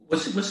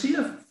Was he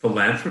a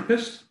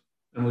philanthropist?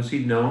 And was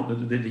he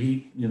known? Did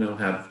he,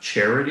 have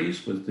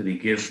charities? Did he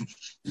give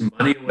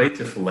money away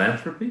to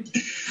philanthropy?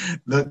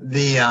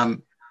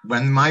 The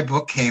when my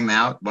book came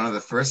out, one of the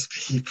first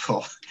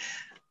people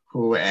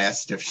who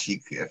asked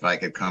if I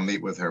could come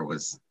meet with her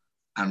was,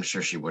 I'm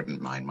sure she wouldn't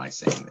mind my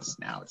saying this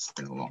now, it's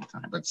been a long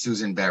time, but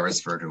Susan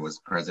Beresford, who was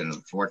president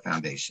of the Ford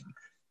Foundation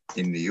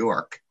in New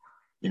York,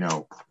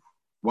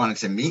 wanted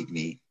to meet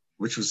me,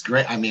 which was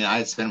great. I mean, I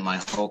had spent my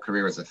whole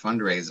career as a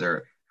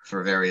fundraiser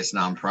for various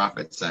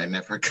nonprofits. I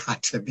never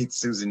got to meet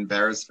Susan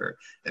Beresford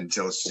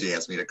until she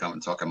asked me to come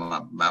and talk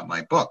about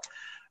my book.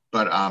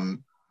 But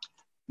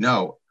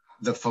no,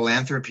 the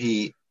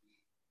philanthropy,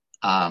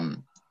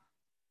 well,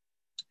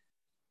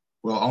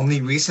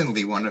 only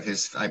recently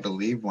I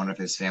believe one of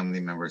his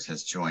family members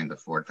has joined the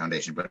Ford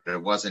Foundation, but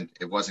it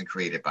wasn't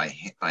created by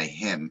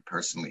him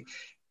personally.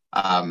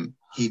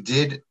 He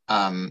did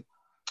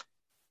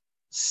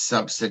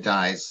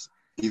subsidize,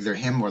 either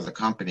him or the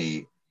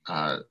company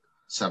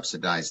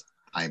subsidized,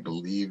 I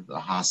believe, a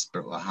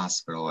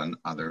hospital and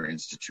other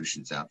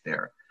institutions out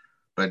there.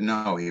 But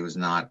no, he was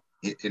not.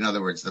 In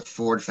other words, the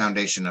Ford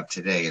Foundation of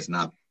today is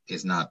not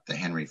the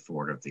Henry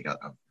Ford of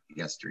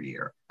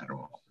yesteryear at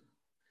all.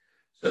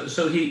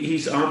 So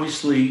he's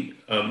obviously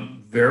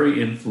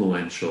very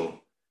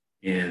influential,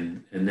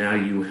 and now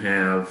you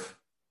have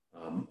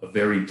a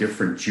very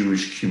different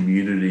Jewish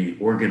community,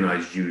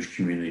 organized Jewish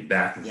community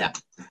back then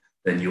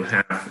than you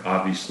have.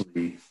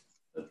 Obviously,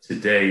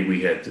 today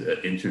we had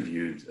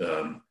interviewed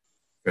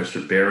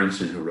Professor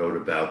Berenson, who wrote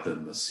about the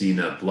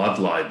Messina blood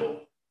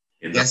libel.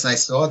 Yes, I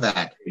saw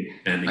that,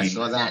 and I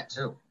saw that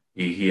too.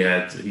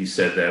 He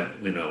said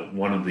that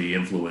one of the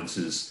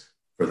influences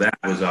for that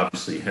was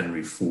obviously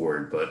Henry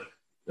Ford, but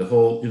the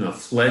whole,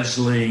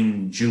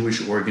 fledgling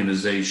Jewish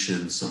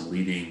organization, some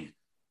leading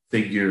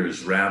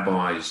figures,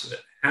 rabbis,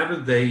 how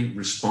did they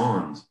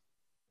respond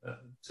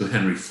to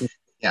Henry Ford?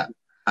 Yeah,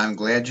 I'm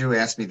glad you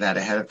asked me that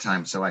ahead of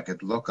time so I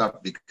could look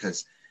up,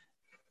 because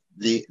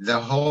the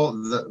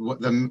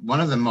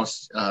one of the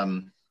most,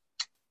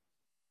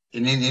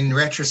 in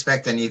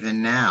retrospect and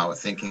even now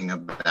thinking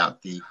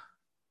about it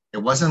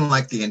wasn't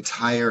like the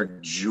entire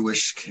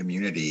Jewish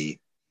community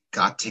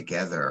got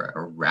together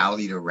or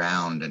rallied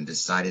around and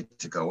decided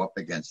to go up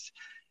against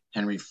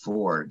Henry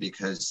Ford,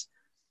 because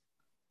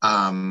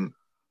and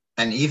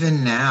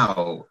even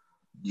now,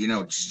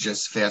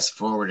 just fast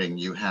forwarding,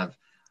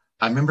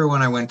 I remember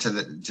when I went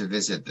to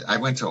visit, I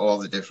went to all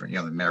the different,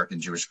 the American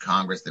Jewish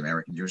Congress, the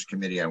American Jewish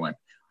Committee. I went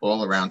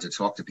all around to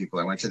talk to people.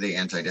 I went to the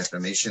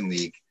Anti-Defamation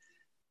League,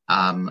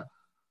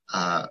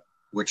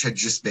 which had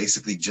just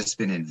basically just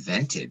been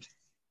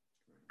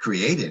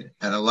created.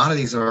 And a lot of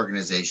these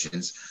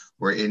organizations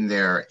were in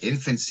their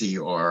infancy,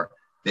 or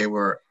they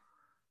were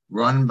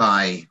run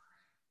by,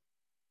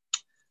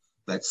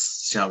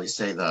 shall we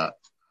say, the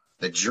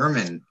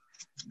German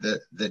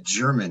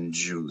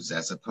Jews,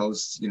 as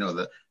opposed,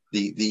 the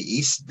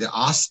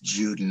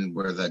Ostjuden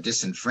were the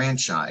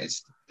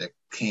disenfranchised that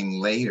came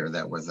later,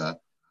 that were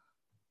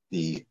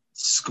the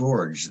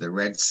scourge, the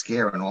Red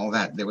Scare, and all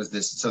that. It was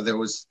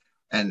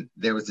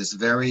a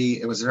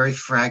very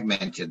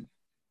fragmented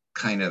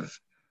kind of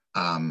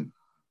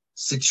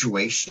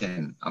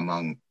situation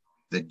among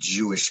the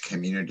Jewish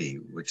community,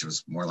 which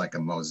was more like a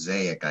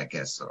mosaic, I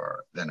guess,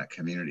 than a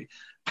community.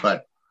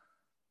 But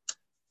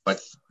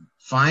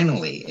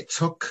finally, it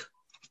took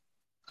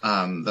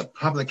the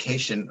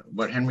publication.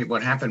 What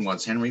happened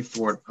was Henry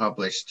Ford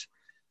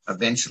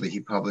eventually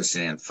he published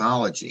an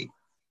anthology.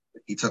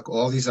 He took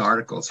all these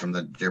articles from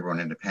the Dearborn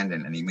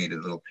Independent and he made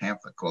a little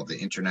pamphlet called The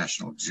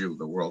International Jew,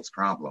 The World's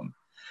Problem,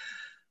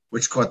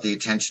 which caught the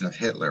attention of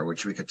Hitler,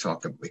 which we can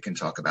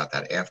talk about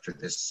that after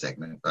this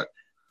segment. But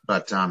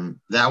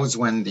that was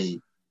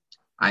when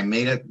I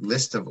made a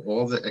list of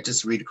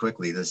just read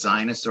quickly: the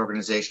Zionist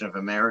Organization of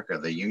America,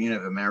 the Union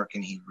of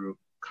American Hebrew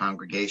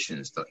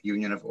Congregations, the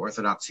Union of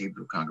Orthodox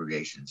Hebrew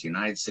Congregations,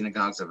 United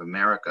Synagogues of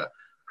America,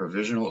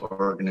 Provisional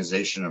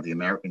Organization of the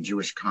American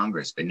Jewish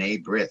Congress,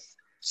 B'nai B'rith,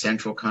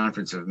 Central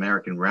Conference of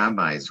American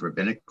Rabbis,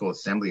 Rabbinical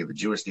Assembly of the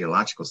Jewish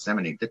Theological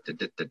Seminary.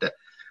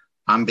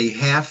 On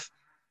behalf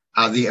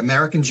of the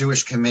American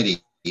Jewish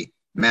Committee,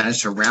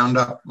 managed to round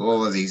up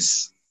all of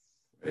these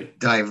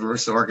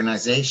diverse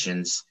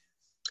organizations,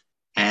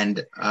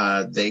 and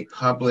they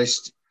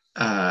published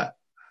an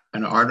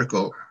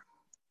article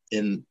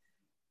in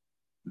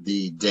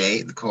the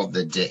Day called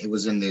The Day. It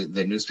was in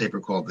the newspaper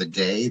called The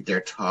Day,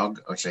 Der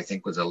Tag, which I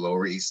think was a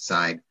Lower East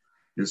Side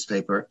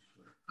newspaper,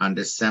 on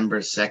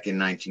December 2nd,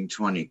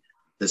 1920.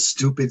 The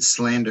stupid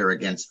slander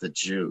against the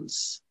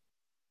Jews.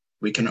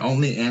 We can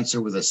only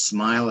answer with a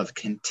smile of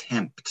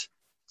contempt.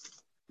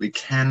 We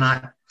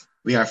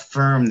are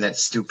firm that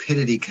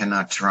stupidity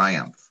cannot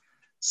triumph.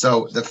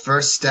 So the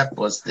first step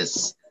was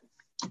this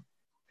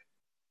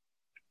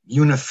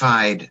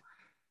unified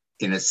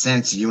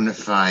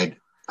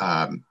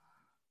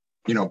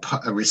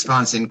a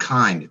response in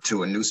kind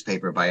to a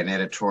newspaper by an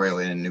editorial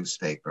in a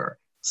newspaper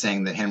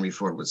saying that Henry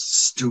Ford was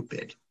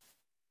stupid.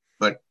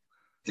 But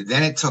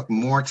then it took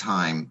more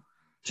time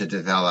to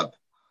develop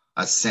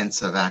a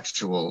sense of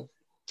actual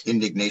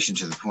indignation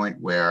to the point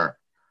where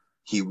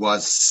he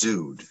was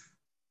sued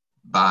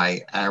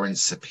by Aaron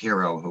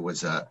Shapiro, who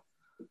was a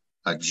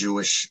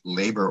Jewish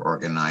labor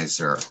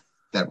organizer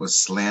that was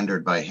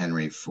slandered by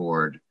Henry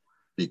Ford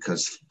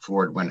because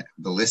Ford went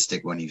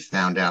ballistic when he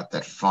found out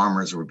that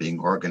farmers were being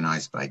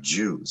organized by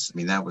Jews. I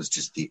mean, that was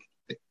just the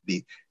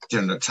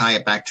to tie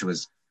it back to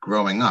his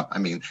growing up. I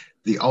mean,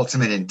 the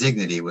ultimate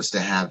indignity was to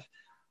have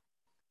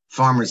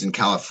farmers in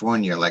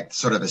California, like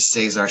sort of a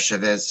Cesar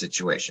Chavez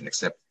situation,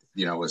 except,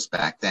 it was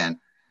back then,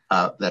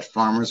 that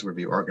farmers would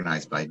be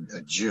organized by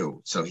a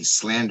Jew. So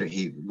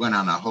he went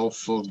on a whole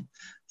full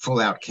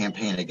out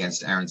campaign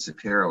against Aaron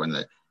Shapiro in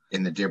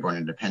the Dearborn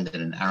Independent,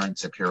 and Aaron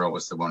Shapiro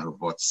was the one who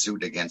brought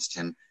suit against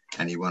him,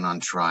 and he went on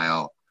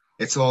trial.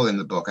 It's all in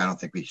the book. I don't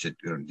think we should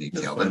go into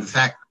detail, but in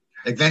fact,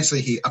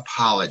 eventually he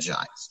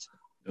apologized.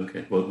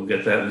 Okay, well, we'll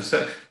get that in a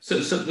sec. So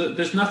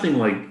there's nothing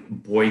like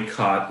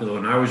boycott.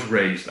 When I was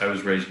raised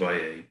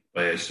by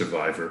a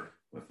survivor.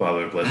 My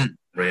father, bless him,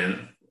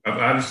 ran.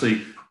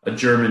 Obviously, a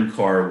German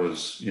car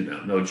was,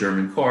 no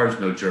German cars,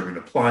 no German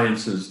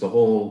appliances, the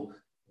whole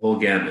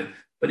gamut.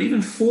 But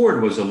even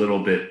Ford was a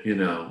little bit,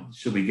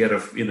 should we get a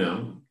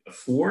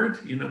Ford?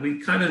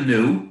 We kind of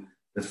knew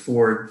that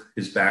Ford,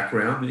 his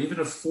background, and even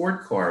a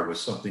Ford car was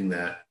something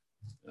that,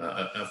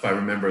 if I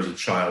remember as a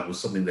child, was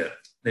something that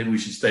maybe we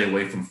should stay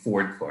away from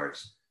Ford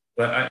cars.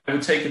 But I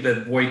would take it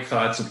that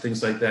boycotts and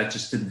things like that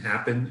just didn't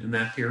happen in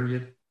that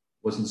period.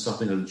 Wasn't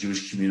something that the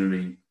Jewish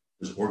community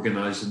was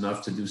organized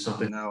enough to do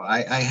something. No,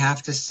 I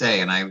have to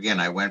say, and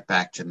I went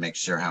back to make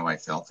sure how I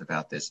felt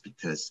about this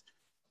because,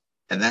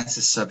 and that's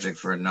a subject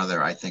for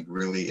another, I think,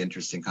 really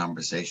interesting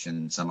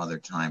conversation some other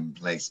time,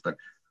 place. But,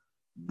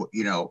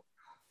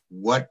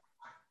 what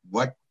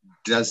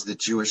does the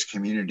Jewish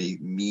community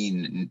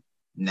mean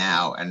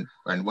now, and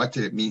what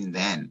did it mean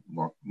then?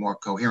 More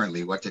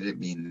coherently, what did it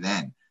mean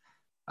then?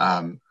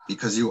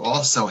 Because you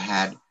also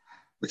had,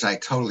 which I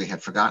totally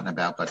had forgotten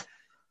about, but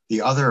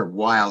the other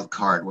wild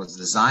card was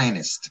the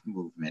Zionist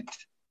movement,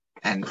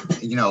 and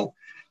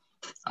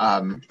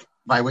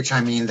by which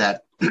I mean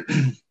that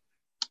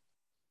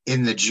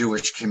in the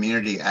Jewish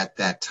community at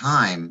that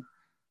time,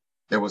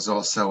 there was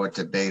also a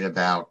debate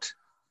about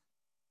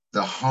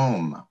the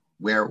home,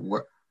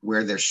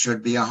 where there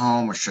should be a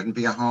home or shouldn't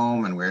be a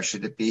home, and where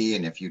should it be?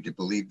 And if you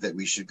believed that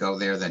we should go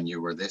there, then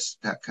you were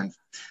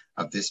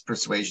of this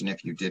persuasion.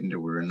 If you didn't, or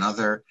were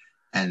another.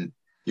 And,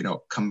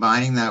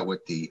 combining that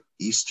with the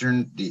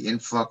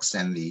influx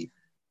and the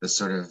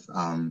sort of,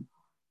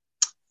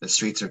 the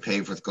streets are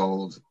paved with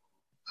gold,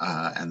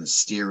 and the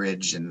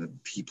steerage and the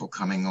people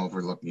coming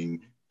over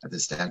looking at the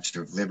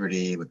Statue of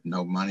Liberty with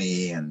no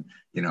money. And,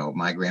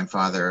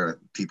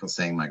 people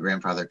saying my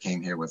grandfather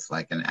came here with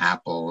like an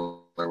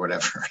apple or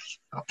whatever.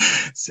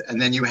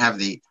 And then you have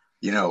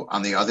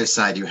on the other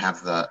side, you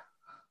have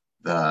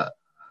the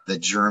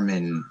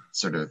German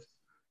sort of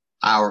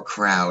our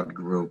crowd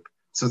group.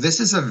 So this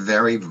is a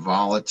very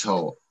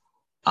volatile,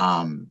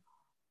 and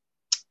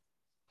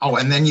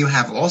then you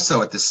have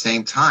also at the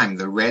same time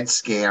the Red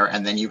Scare,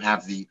 and then you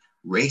have the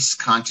race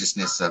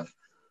consciousness of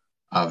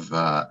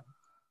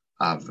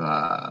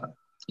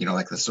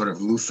like the sort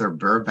of Luther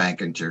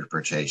Burbank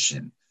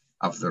interpretation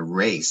of the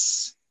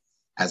race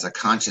as a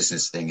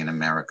consciousness thing in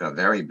America,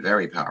 very,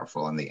 very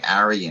powerful, and the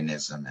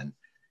Aryanism, and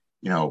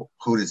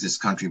who does this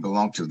country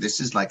belong to? This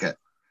is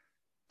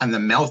and the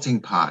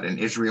melting pot, and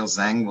Israel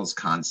Zangwill's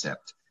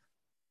concept.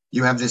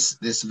 You have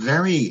this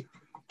very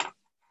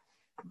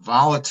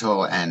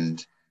volatile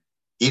and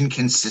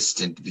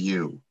inconsistent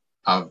view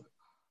of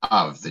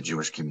the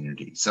Jewish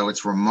community. So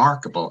it's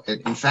remarkable.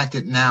 In fact,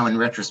 now in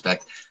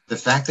retrospect, the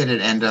fact that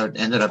it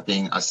ended up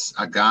being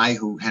a guy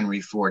who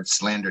Henry Ford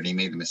slandered, he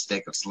made the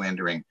mistake of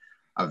slandering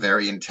a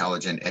very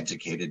intelligent,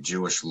 educated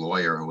Jewish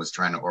lawyer who was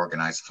trying to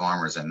organize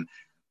farmers, and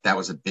that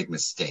was a big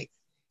mistake.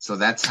 So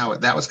that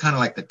was kind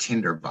of like the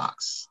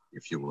tinderbox,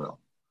 if you will.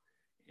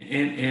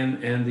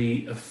 And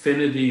the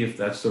affinity, if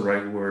that's the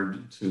right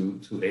word, to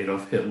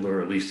Adolf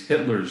Hitler, at least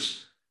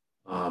Hitler's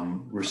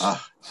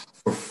respect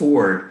for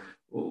Ford.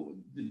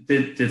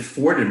 Did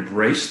Ford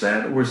embrace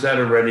that, or was that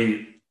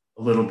already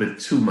a little bit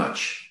too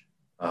much?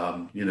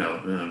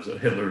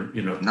 Hitler.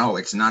 No,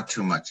 it's not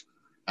too much.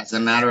 As a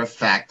matter of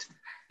fact,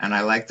 and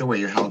I like the way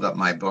you held up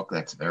my book.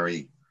 That's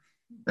very,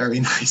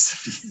 very nice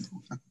of you.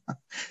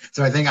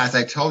 So I think, as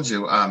I told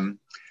you,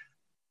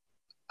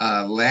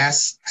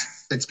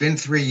 it's been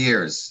 3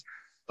 years,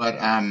 but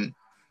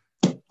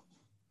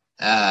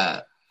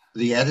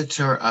the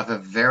editor of a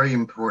very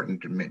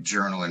important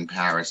journal in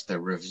Paris, the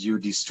Revue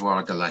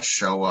d'Histoire de la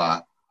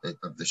Shoah,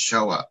 of the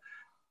Shoah,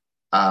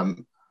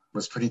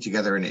 was putting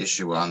together an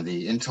issue on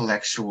the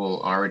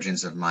intellectual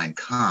origins of Mein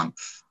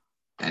Kampf.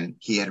 And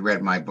he had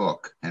read my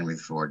book, Henry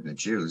Ford and the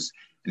Jews,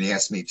 and he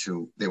asked me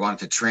they wanted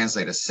to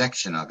translate a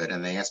section of it,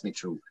 and they asked me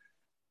to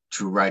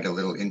write a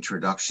little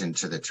introduction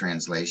to the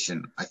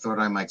translation. I thought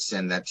I might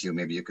send that to you.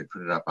 Maybe you could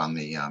put it up on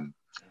the...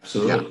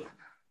 Absolutely.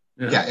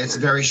 Yeah, it's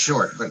very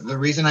short. But the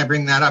reason I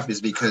bring that up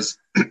is because,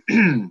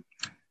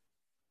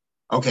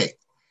 okay,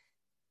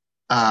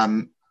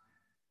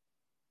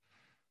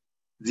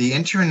 The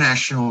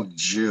International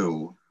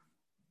Jew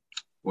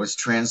was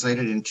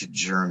translated into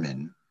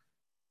German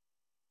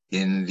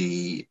in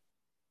the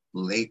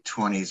late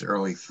 20s,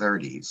 early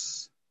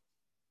 30s.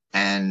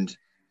 And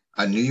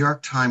a New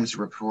York Times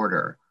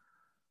reporter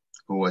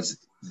who was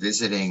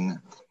visiting,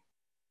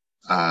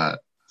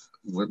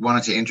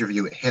 wanted to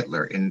interview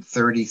Hitler in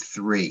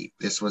 33.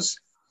 This was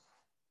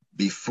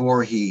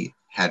before he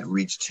had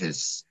reached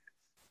his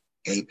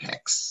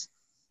apex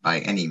by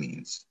any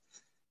means.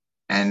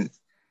 And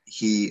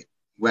he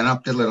went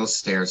up the little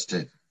stairs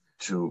to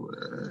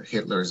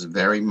Hitler's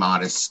very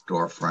modest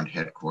storefront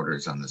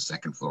headquarters on the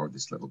second floor of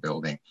this little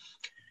building.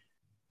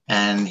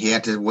 And he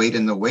had to wait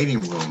in the waiting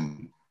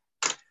room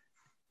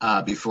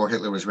before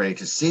Hitler was ready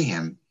to see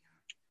him.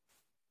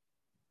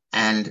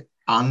 And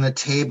on the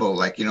table,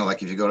 like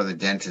if you go to the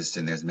dentist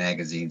and there's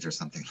magazines or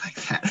something like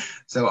that.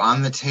 So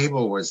on the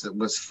table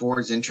was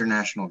Ford's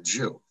International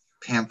Jew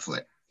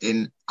pamphlet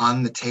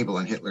on the table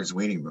in Hitler's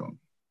waiting room.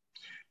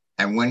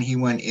 And when he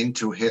went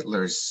into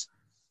Hitler's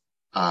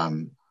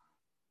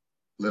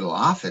little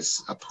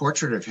office, a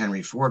portrait of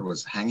Henry Ford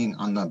was hanging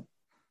on the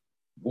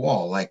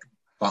wall, like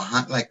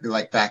behind,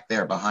 like back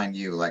there behind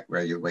you, like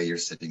where you're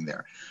sitting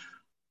there.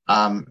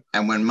 And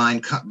when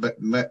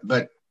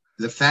but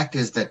the fact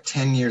is that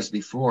 10 years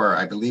before,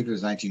 I believe it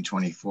was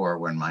 1924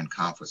 when Mein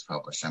Kampf was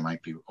published. I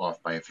might be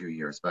off by a few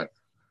years, but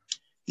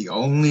the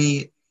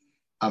only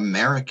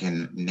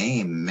American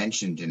name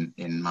mentioned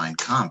in Mein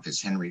Kampf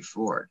is Henry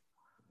Ford.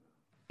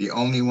 The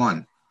only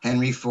one.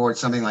 Henry Ford,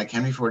 something like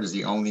Henry Ford is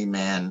the only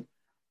man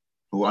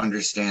who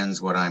understands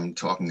what I'm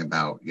talking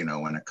about,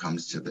 when it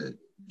comes to the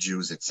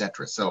Jews,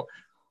 etc. So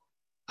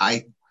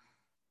I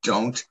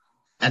don't.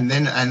 And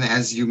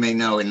as you may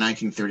know, in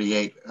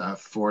 1938,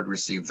 Ford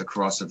received the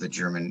Cross of the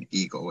German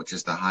Eagle, which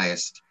is the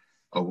highest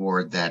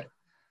award that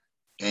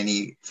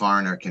any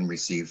foreigner can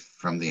receive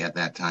from the, at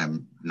that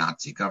time,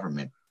 Nazi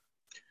government.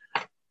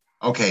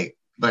 Okay,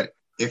 but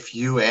if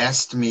you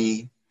asked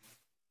me,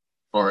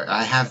 or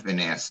I have been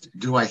asked,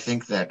 do I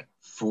think that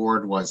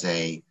Ford was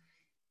a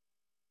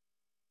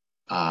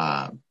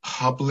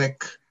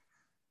public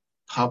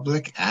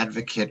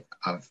advocate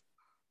of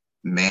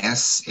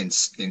mass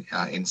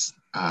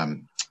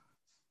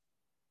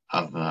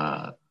of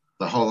the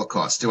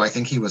Holocaust? Do I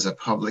think he was a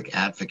public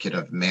advocate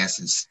of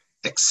mass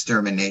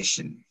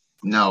extermination?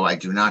 No, I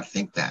do not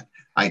think that.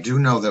 I do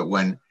know that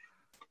when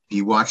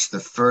he watched the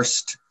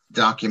first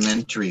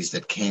documentaries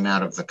that came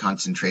out of the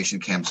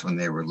concentration camps when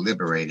they were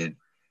liberated,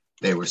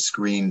 they were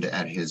screened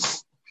in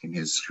his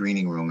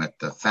screening room at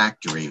the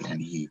factory,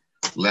 and he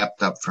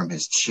leapt up from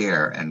his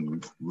chair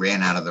and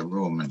ran out of the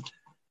room and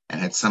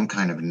had some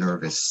kind of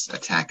nervous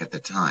attack at the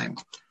time.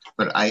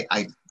 But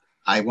I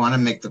want to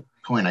make the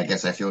point, I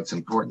guess I feel it's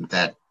important,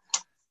 that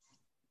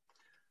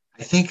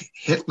I think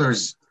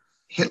Hitler's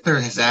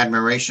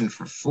admiration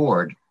for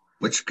Ford,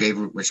 which gave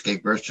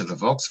birth to the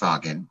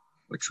Volkswagen,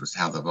 which was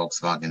how the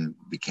Volkswagen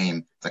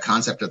became, the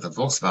concept of the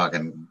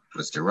Volkswagen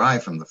was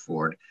derived from the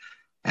Ford,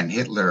 and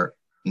Hitler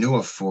knew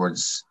of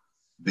Ford's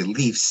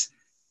beliefs,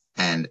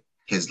 and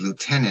his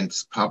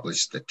lieutenants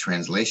published the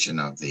translation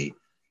of the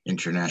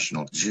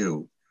International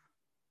Jew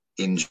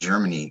in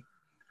Germany.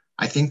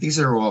 I think these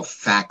are all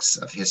facts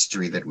of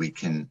history that we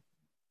can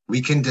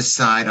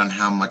decide on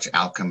how much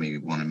alchemy we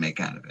want to make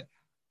out of it.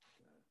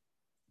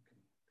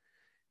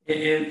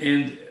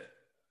 And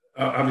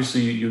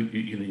obviously,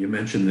 you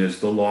mentioned there's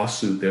the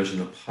lawsuit, there's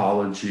an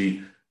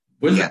apology.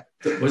 Was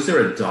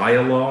there a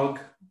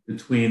dialogue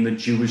between the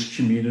Jewish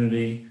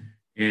community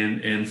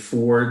and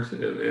Ford?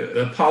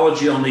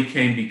 Apology only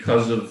came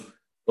because of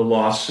the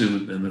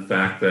lawsuit and the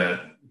fact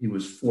that he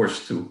was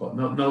forced to.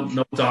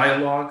 No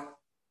dialogue?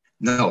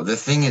 No, the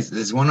thing is,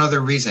 there's one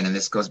other reason, and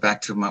this goes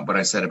back to what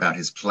I said about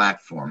his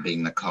platform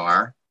being the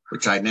car,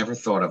 which I'd never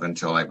thought of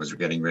until I was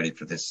getting ready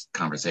for this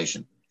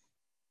conversation.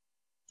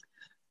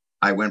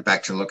 I went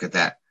back to look at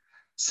that.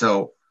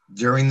 So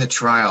during the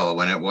trial,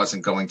 when it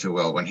wasn't going too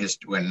well, when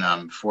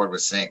Ford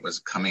was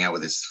coming out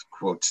with his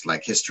quotes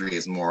like "history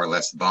is more or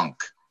less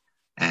bunk,"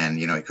 and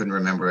he couldn't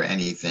remember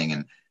anything,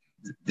 and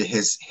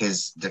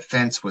his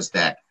defense was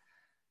that,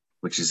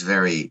 which is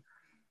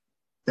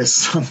there's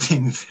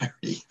something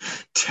very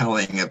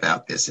telling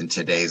about this in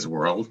today's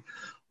world.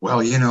 Well,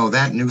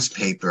 that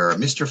newspaper,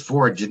 Mr.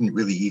 Ford didn't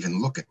really even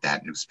look at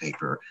that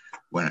newspaper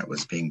when it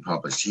was being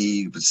published.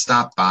 He would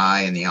stop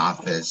by in the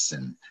office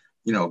and,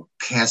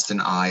 cast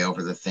an eye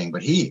over the thing.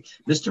 But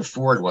Mr.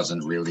 Ford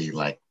wasn't really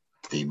like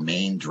the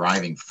main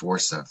driving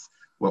force of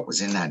what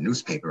was in that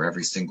newspaper,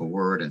 every single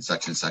word and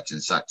such and such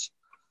and such.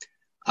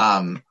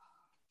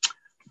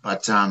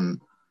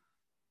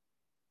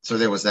 So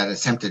there was that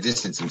attempt to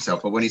distance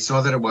himself. But when he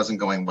saw that it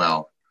wasn't going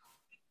well,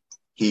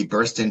 he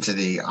burst into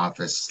the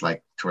office,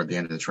 like toward the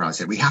end of the trial. He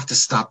said, "We have to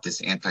stop this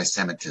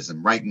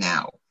anti-Semitism right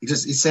now." He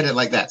said it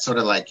like that, sort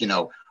of like,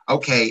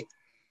 okay,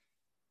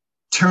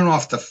 turn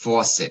off the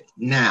faucet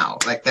now,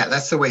 like that.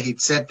 That's the way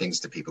he'd said things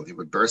to people. He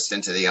would burst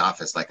into the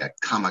office like a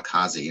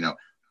kamikaze,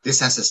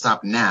 this has to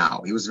stop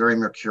now. He was very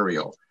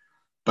mercurial.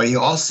 But he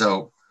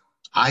also,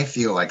 I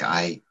feel like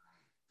I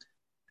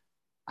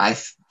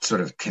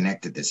sort of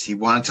connected this. He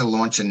wanted to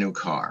launch a new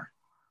car,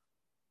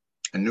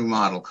 a new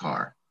model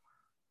car.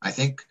 I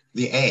think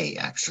the A,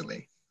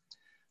 actually.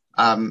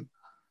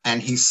 And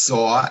he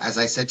saw, as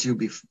I said to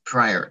you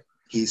prior,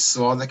 he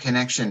saw the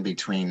connection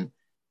between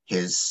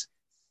his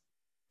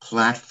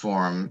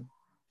platform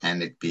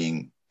and it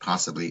being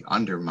possibly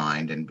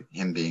undermined and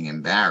him being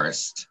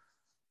embarrassed.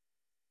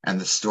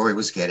 And the story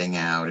was getting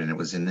out and it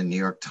was in the New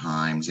York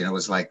Times, it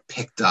was like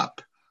picked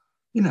up,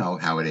 you know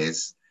how it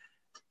is.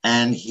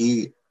 And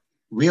he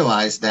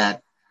realized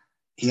that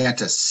he had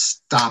to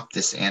stop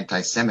this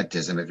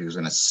anti-Semitism if he was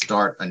going to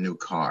start a new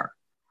car.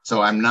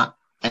 So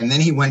and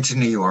then he went to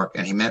New York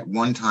and he met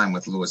one time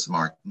with Louis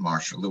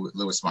Marshall,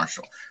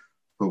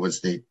 who was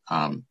the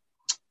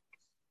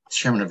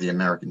chairman of the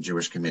American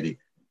Jewish Committee.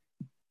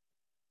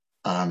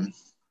 They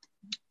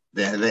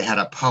had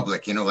a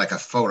public, like a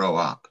photo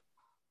op,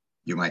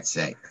 you might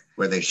say,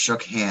 where they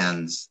shook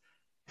hands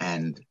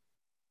and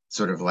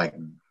sort of like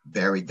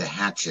buried the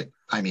hatchet.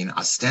 I mean,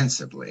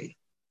 ostensibly,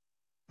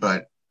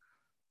 but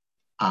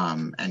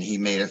and he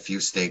made a few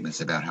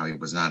statements about how he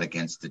was not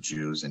against the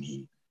Jews and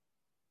he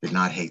did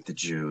not hate the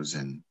Jews,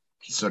 and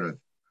he sort of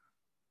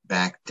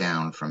backed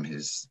down from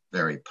his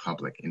very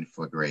public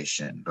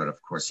inflagration. But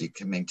of course, he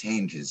did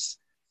maintain his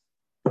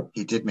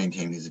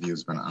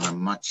views, but on a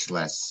much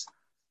less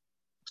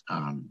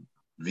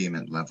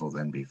vehement level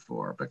than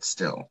before. But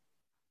still.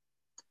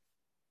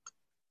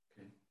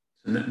 Okay.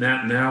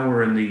 Now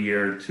we're in the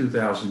year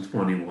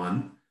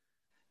 2021.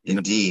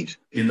 Indeed.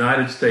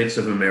 United States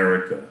of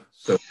America.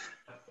 So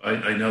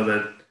I know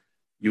that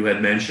you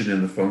had mentioned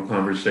in the phone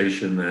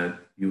conversation that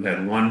you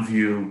had one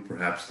view,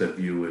 perhaps that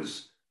view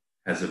has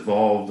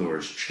evolved or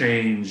has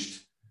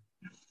changed,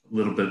 a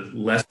little bit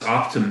less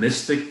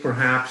optimistic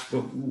perhaps,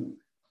 but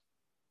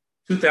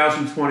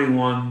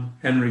 2021,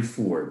 Henry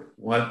Ford,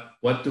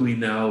 what do we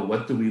know?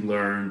 What do we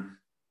learn?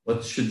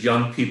 What should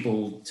young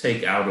people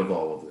take out of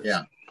all of this?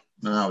 Yeah,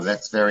 no,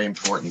 that's very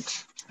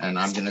important. And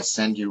I'm going to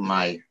send you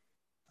I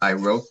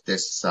wrote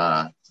this,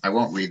 I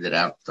won't read it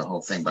out, the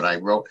whole thing, but I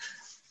wrote,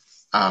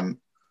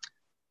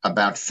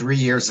 about 3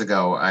 years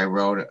ago,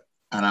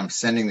 and I'm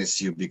sending this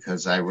to you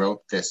because I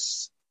wrote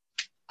this.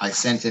 I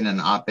sent in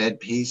an op-ed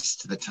piece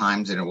to the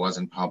Times and it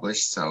wasn't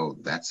published, so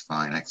that's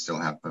fine. I still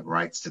have the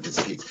rights to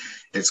this piece.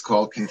 It's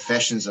called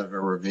Confessions of a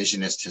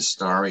Revisionist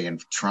Historian.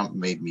 Trump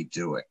Made Me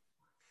Do It.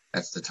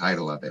 That's the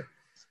title of it.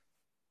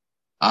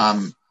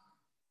 But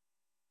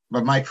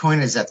my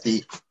point is at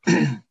the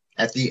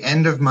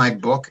end of my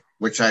book,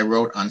 which I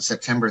wrote on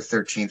September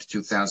 13th,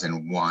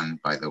 2001,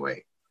 by the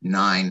way,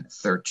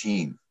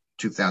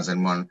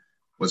 9/13/2001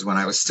 was when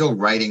I was still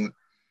writing.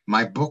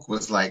 My book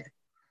was like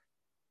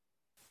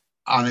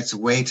on its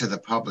way to the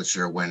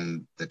publisher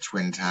when the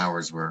Twin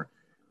Towers were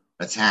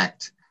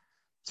attacked.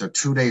 So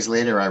 2 days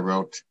later, I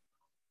wrote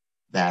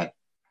that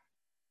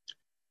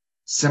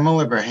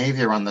similar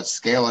behavior on the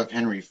scale of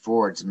Henry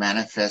Ford's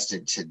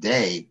manifested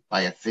today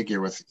by a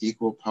figure with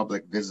equal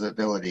public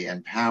visibility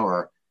and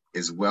power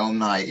is well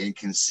nigh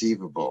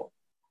inconceivable.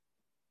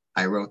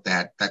 I wrote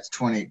that. That's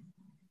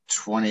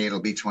 2020. It'll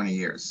be 20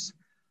 years.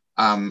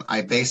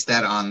 I based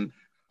that on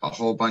a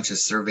whole bunch of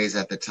surveys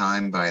at the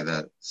time by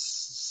the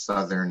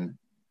Southern,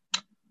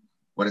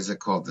 what is it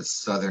called? The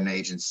Southern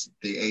Agency,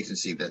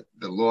 the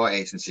law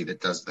agency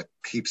that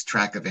keeps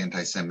track of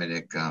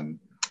anti-Semitic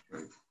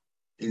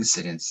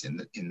incidents in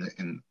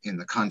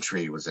the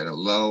country. Was at a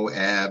low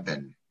ebb,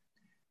 and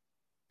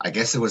I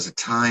guess it was a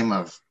time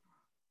of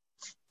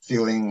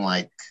feeling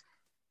like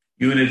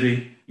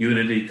unity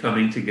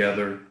coming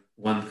together,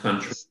 one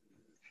country.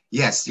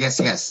 Yes,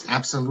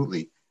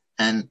 absolutely.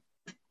 And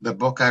the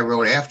book I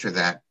wrote after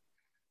that,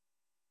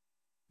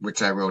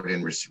 which I wrote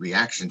in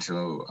reaction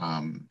to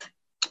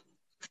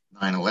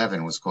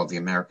 9/11, was called The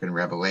American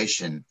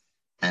Revelation.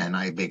 And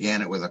I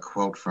began it with a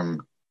quote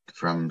from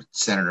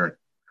Senator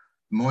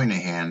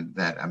Moynihan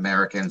that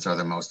Americans are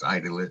the most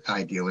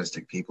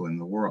idealistic people in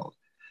the world.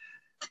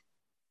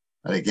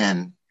 But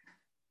again,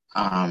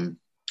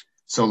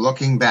 so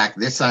looking back,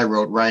 this I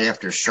wrote right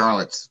after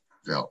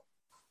Charlottesville.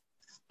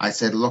 I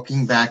said,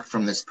 looking back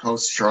from this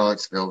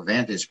post-Charlottesville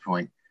vantage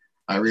point,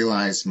 I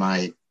realized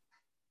my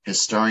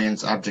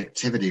historian's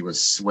objectivity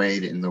was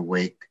swayed in the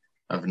wake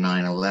of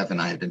 9/11.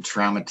 I had been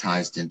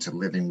traumatized into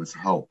living with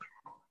hope.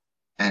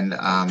 And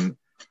I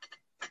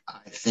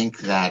think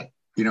that,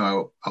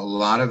 a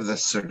lot of the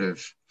sort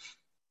of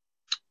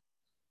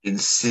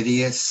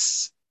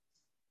insidious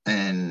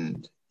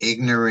and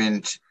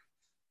ignorant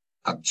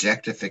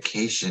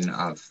objectification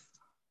of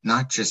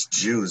not just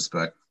Jews,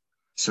 but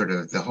sort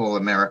of the whole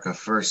America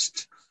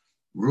First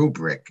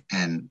rubric,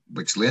 and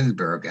which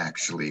Lindbergh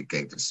actually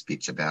gave a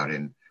speech about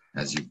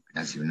as you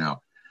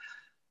know.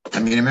 I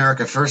mean,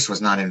 America First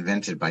was not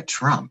invented by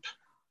Trump.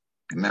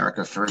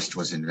 America First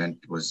was the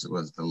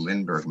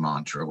Lindbergh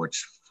mantra,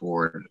 which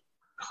Ford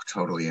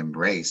totally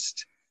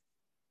embraced.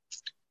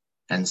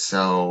 And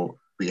so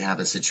we have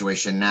a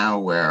situation now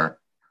where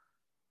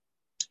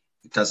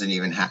it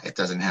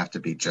doesn't have to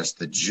be just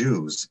the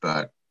Jews,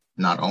 but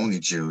not only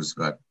Jews,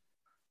 but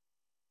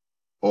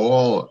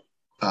all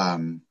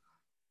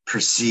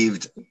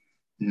perceived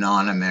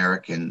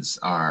non-Americans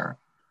are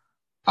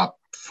up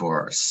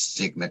for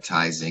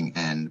stigmatizing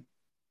and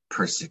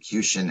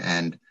persecution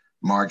and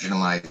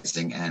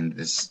marginalizing, and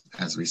this,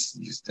 as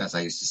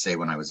I used to say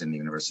when I was in the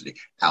university,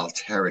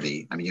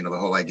 alterity. I mean, the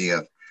whole idea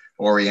of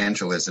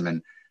Orientalism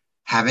and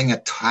having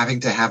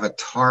to have a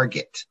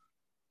target,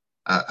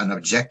 an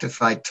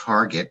objectified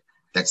target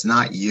that's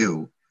not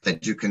you,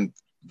 that you can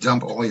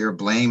dump all your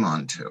blame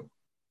onto.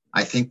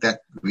 I think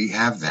that we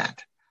have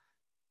that,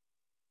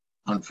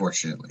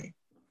 unfortunately.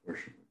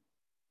 Okay.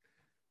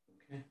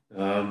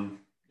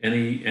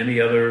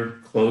 Any other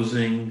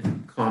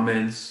closing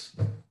comments,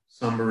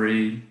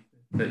 summary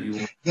that you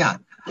want? Yeah,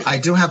 I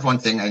do have one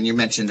thing, and you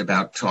mentioned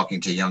about talking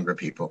to younger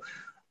people,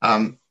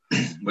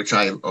 which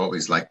I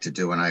always like to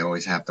do, and I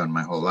always have done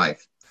my whole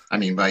life. I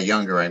mean, by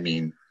younger, I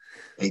mean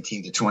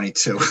 18 to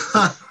 22.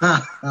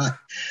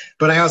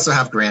 But I also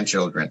have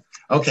grandchildren.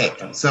 Okay,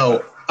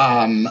 so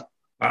I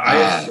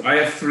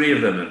have three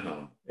of them at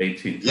home.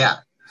 18. Yeah,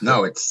 so,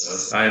 no,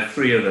 it's. I have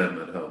three of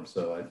them at home.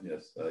 So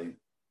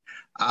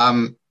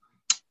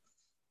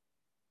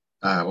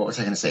What was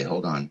I going to say?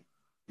 Hold on.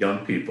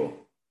 Young people.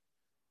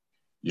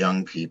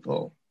 Young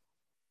people.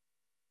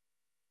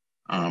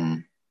 Yeah,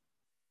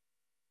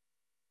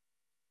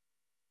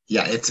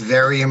 it's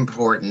very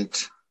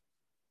important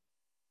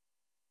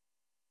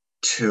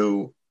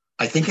to.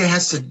 I think it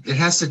has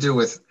to do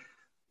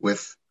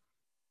with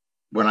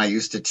when I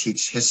used to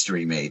teach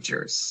history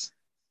majors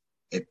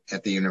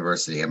at the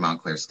university at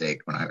Montclair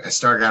State. When I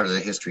started out as a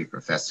history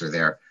professor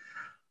there,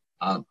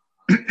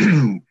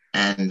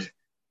 and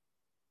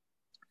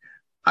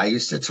I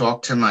used to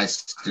talk to my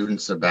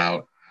students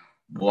about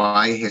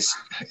why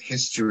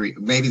history,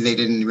 maybe they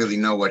didn't really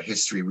know what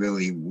history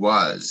really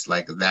was.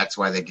 Like, that's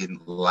why they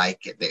didn't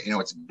like it.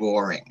 It's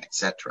boring,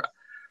 etc.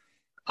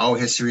 Oh,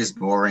 history is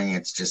boring.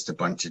 It's just a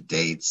bunch of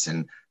dates,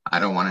 and I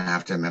don't want to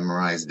have to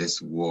memorize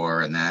this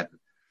war and that,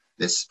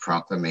 this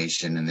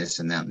proclamation and this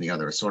and that and the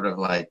other. Sort of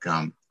like,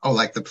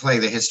 like the play,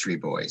 The History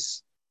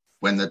Boys,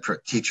 when the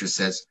teacher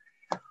says,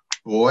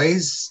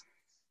 boys,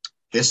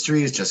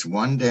 history is just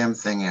one damn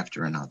thing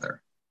after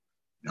another.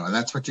 And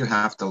that's what you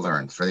have to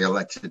learn for the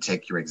elected to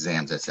take your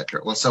exams, etc.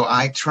 Well, so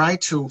I try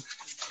to,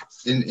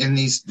 in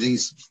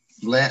these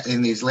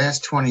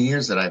last 20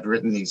 years that I've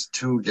written these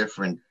two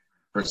different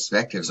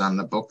perspectives on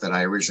the book that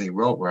I originally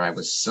wrote, where I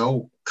was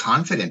so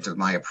confident of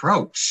my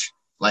approach.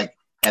 Like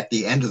at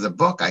the end of the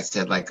book, I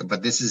said, like,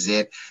 but this is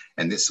it,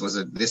 and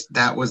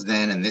that was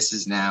then, and this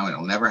is now, and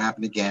it'll never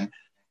happen again.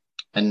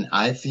 And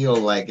I feel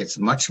like it's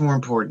much more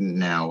important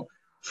now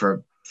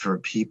for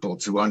people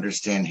to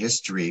understand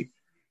history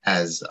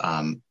as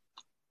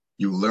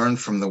you learn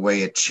from the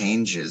way it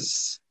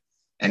changes.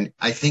 And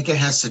I think it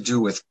has to do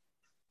with,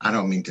 I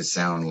don't mean to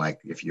sound like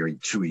if you're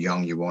too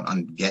young, you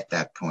won't get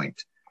that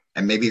point.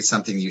 And maybe it's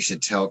something you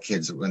should tell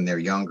kids when they're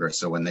younger.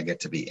 So when they get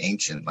to be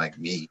ancient like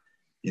me,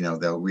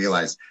 they'll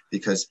realize,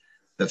 because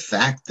the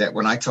fact that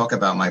when I talk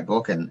about my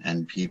book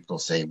and people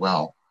say,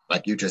 well,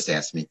 like you just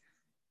asked me,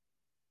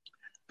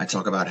 I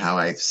talk about how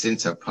I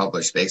since have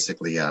published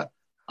basically a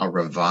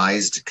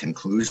revised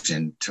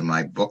conclusion to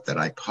my book that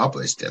I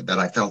published, that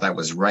I felt I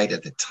was right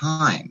at the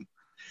time.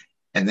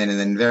 And then in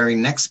the very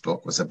next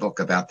book was a book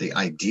about the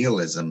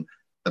idealism,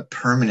 the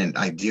permanent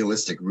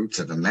idealistic roots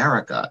of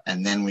America.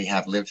 And then we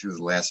have lived through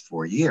the last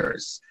 4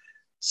 years.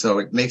 So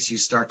it makes you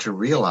start to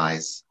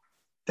realize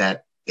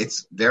that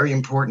it's very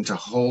important to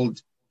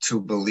hold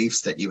to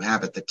beliefs that you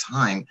have at the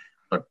time,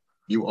 but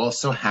you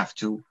also have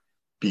to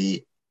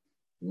be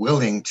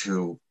willing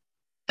to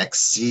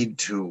accede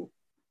to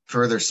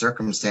further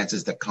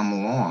circumstances that come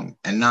along,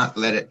 and not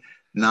let it,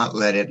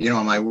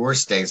 on my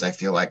worst days, I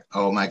feel like,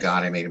 oh my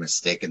God, I made a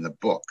mistake in the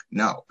book.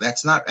 No,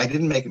 I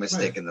didn't make a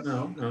mistake in the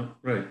book. No,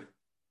 right.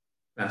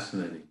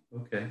 Fascinating.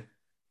 Okay.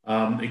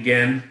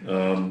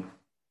 Again,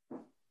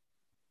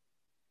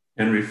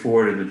 Henry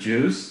Ford and the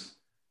Jews,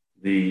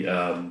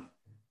 the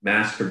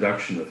mass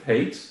production of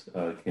hate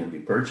can be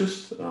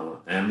purchased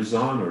on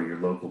Amazon or your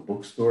local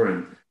bookstore.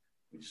 And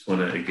we just want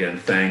to, again,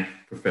 thank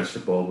Professor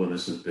Baldwin.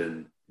 This has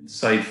been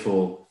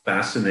insightful,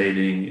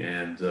 fascinating,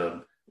 and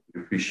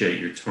we appreciate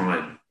your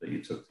time that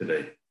you took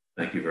today.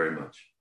 Thank you very much.